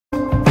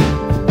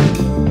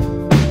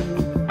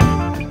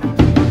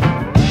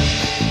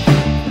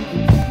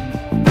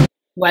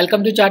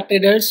Welcome to chart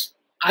traders.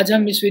 आज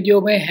हम इस वीडियो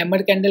में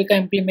हैमर कैंडल का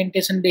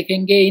इम्प्लीमेंटेशन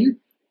देखेंगे in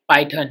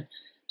Python.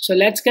 So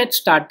let's get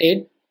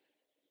started.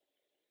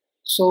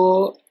 सो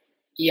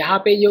यहाँ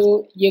पे जो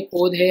ये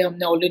कोड है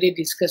हमने ऑलरेडी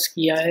डिस्कस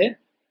किया है।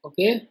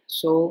 Okay,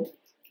 so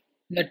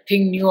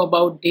nothing knew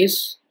about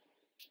this.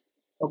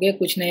 Okay,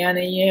 कुछ नया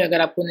नहीं है।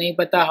 अगर आपको नहीं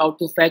पता how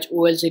to fetch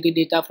OLCD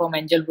data from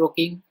angel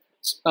broking,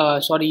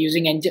 sorry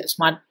using angel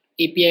smart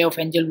API of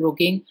angel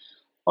broking,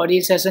 और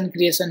ये सेशन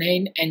क्रिएशन है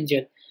इन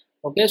एंजल।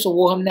 ओके, सो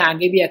वो हमने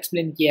आगे भी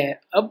एक्सप्लेन किया है।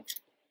 अब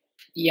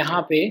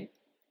यहाँ पे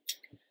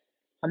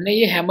हमने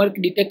ये हैमर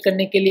डिटेक्ट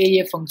करने के लिए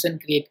ये फंक्शन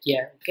क्रिएट किया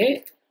है। Okay,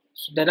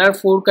 so there are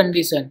 4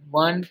 condition,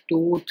 1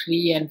 2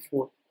 3 and 4।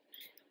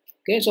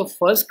 Okay, so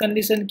first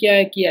condition क्या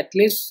है कि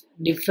at least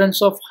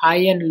difference of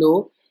high and low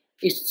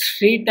is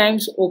 3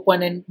 times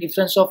open and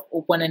difference of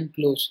open and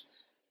close.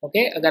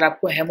 Okay, अगर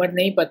आपको हैमर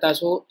नहीं पता,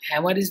 सो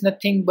hammer is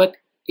nothing but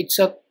it's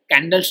a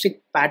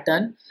candlestick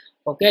pattern,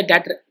 okay,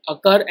 that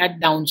occur at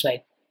down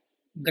side.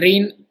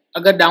 Green,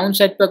 अगर down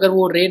side पे अगर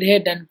वो red है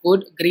then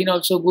good, green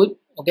also good.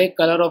 Okay,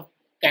 colour of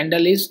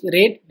candle is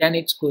red then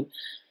it's good.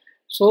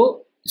 सो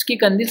इसकी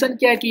condition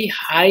क्या है कि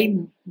high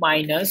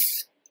minus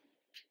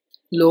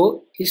low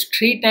is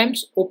 3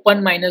 times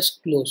open minus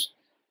close.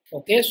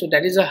 Okay, so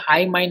that is a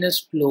high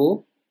minus low,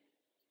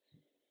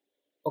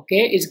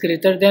 okay, is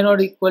greater than or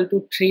equal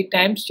to 3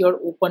 times your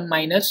open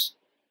minus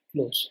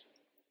close.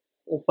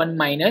 Open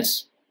minus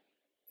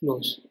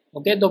close.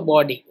 Okay, the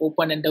body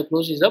open and the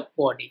close is a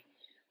body.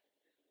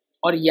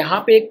 और यहाँ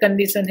पे एक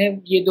condition है,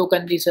 ये दो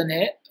condition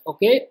है।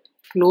 Okay,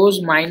 close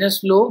minus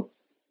low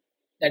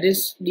that is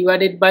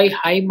divided by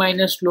high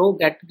minus low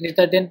gate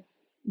greater than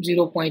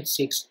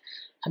 0.6।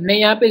 हमने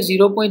यहाँ पे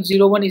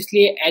 0.01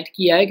 इसलिए ऐड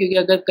किया है क्योंकि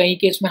अगर कहीं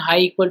केस में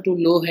हाई इक्वल टू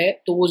लो है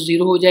तो वो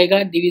 0 हो जाएगा,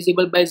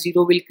 divisible by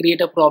 0 will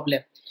create a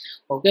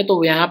problem. Okay,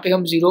 तो यहाँ पे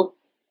हम 0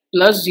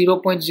 प्लस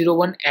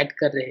 0.01 ऐड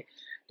कर रहे हैं।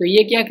 तो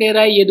ये क्या कह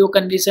रहा है, ये दो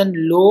condition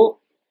low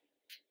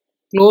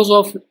close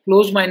of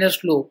close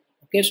minus low,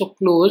 okay, so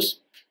close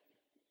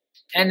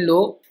and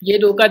low, ये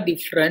दो का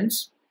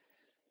difference,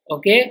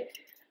 okay,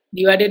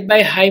 divided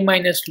by high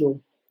minus low.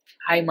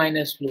 High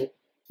minus low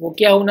वो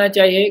क्या होना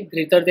चाहिए,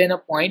 ग्रेटर देन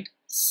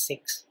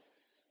 0.6।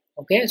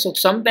 ओके, सो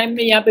सम टाइम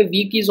में यहाँ पे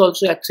week is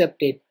also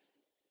accepted.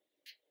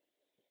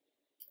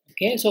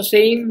 Okay, so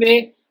same way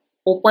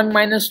open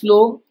minus low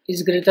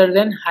is greater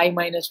than high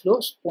minus low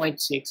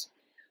 0.6।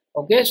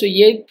 Okay, सो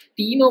ये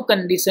तीनों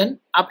condition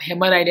आप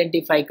हैमर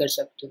आइडेंटिफाई कर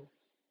सकते हो।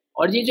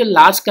 और ये जो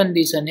लास्ट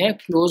कंडीशन है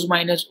close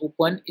minus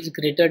open is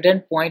greater than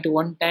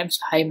 0.1 times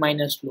high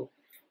minus low.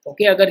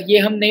 Okay, अगर ये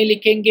हम नहीं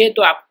लिखेंगे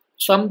तो आप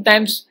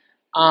sometimes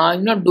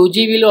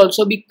doji will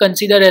also be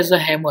consider as a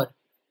hammer.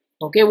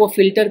 Okay, वो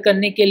फिल्टर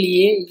करने के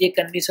लिए ये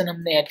कंडीशन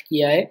हमने ऐड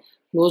किया है,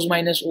 close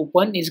minus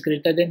open is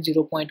greater than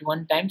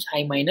 0.1 times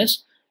high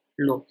minus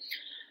low.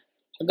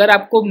 अगर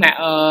आपको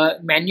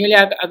मैन्युअली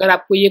अगर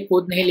आपको ये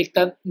कोड नहीं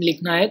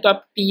लिखना है तो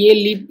आप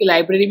TA-lib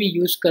लाइब्रेरी भी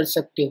यूज कर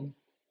सकते हो।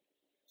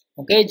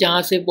 ओके,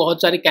 जहाँ से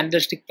बहुत सारे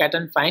कैंडलस्टिक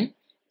पैटर्न फाइंड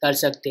कर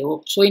सकते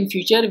हो। सो in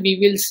future we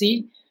will see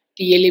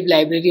TA-lib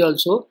library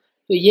also.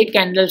 तो ये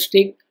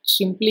कैंडलस्टिक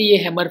सिंपली ये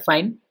हैमर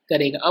फाइंड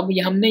करेगा। अब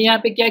हमने यहाँ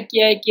पे क्या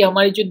किया है कि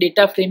हमारी जो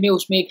डेटा फ्रेम है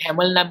उसमें एक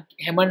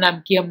हैमर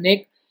नाम की हमने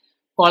एक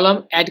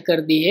कॉलम ऐड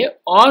कर दी है,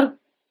 और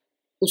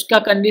उसका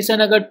कंडीशन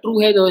अगर ट्रू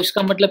है तो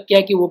इसका मतलब क्या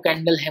है कि वो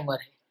कैंडल हैमर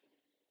है।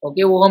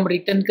 ओके, वो हम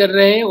रिटर्न कर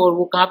रहे हैं और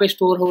वो कहाँ पे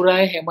स्टोर हो रहा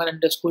है,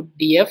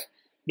 हैमर_df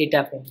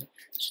डेटा फ्रेम में।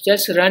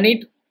 Just run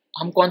it.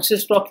 हम कौन से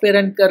स्टॉक पे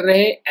रन कर रहे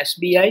हैं,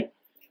 SBI।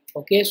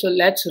 Okay, so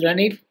let's run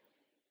it.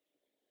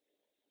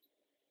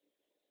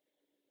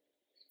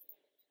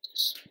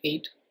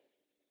 8।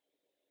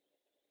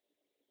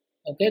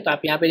 Okay, तो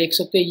आप यहाँ पे देख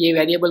सकते हो ये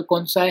वेरिएबल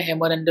कौन सा है,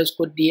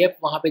 हैमर_df।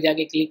 वहाँ पे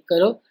जाके क्लिक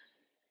करो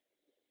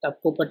तो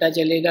आपको पता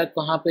चलेगा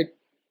कहाँ पे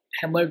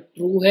हैमर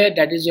ट्रू है,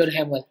 that is your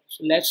hammer.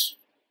 So let's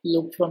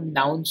look from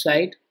down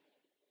side.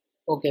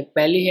 Okay,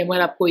 पहली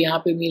हैमर आपको यहाँ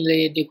पे मिल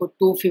रही है, देखो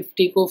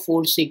 250 को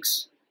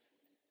 46,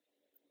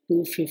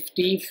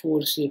 250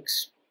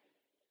 46।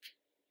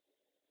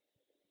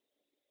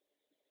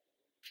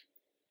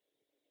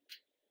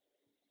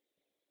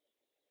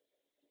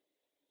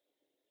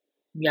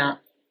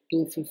 यहाँ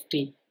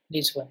 250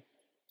 दिस वन।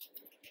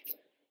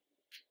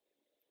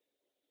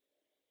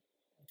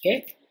 ओके,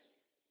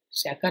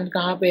 सेकंड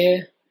कहाँ पे है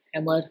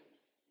हैमर,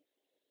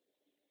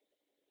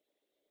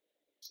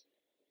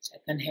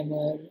 सेकंड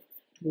हैमर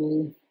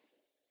ट्रू,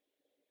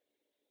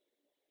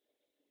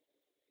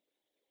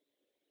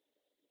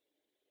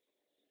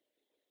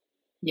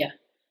 या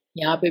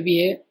यहाँ पे भी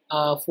है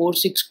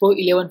 46 को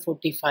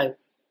 1145,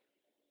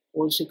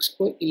 46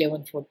 को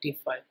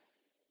 1145,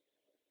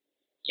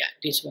 या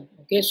this one.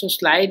 Okay, so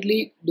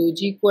slightly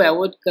doji को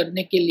अवॉइड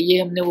करने के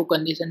लिए हमने वो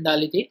कंडीशन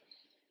डाली थी,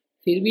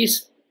 फिर भी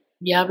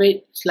यहाँ पे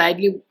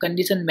स्लाइडली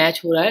कंडीशन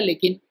मैच हो रहा है,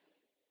 लेकिन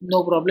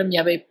नो प्रॉब्लम,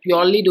 यहाँ पे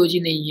प्योरली डोजी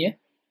नहीं है।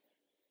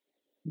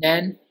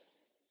 देन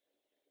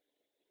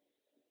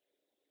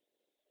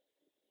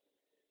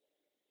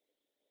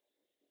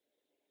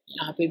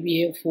यहाँ पे भी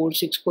है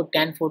 46 को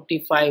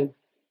 1045,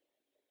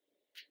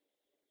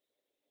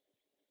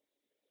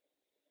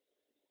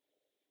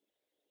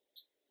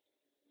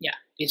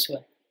 this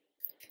one.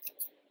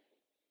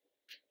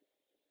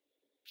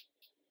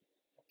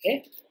 ओके,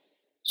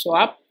 सो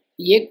आप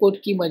ये कोड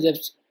की मदद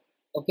से,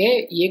 ओके,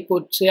 ये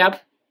कोड से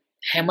आप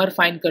हैमर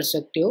फाइंड कर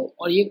सकते हो,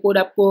 और ये कोड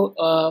आपको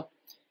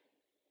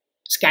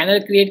स्कैनर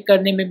क्रिएट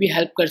करने में भी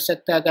हेल्प कर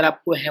सकता है। अगर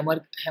आपको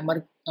हैमर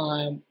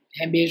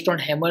बेस्ड ऑन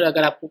हैमर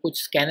अगर आपको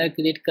कुछ स्कैनर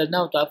क्रिएट करना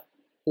हो तो आप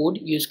कोड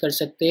यूज कर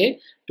सकते हैं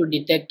to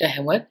detect the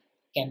hammer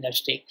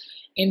candlestick.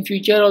 In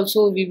future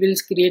also we will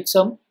create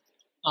some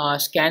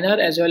scanner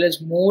as well as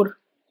more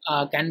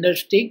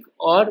candlestick,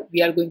 or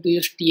we are going to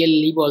use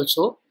TLlib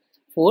also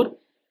for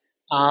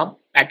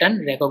pattern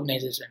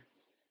recognition.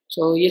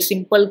 So ये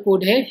simple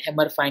code है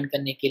hammer find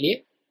करने के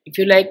लिए. If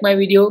you like my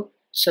video,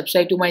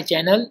 subscribe to my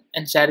channel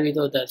and share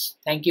with others.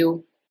 Thank you.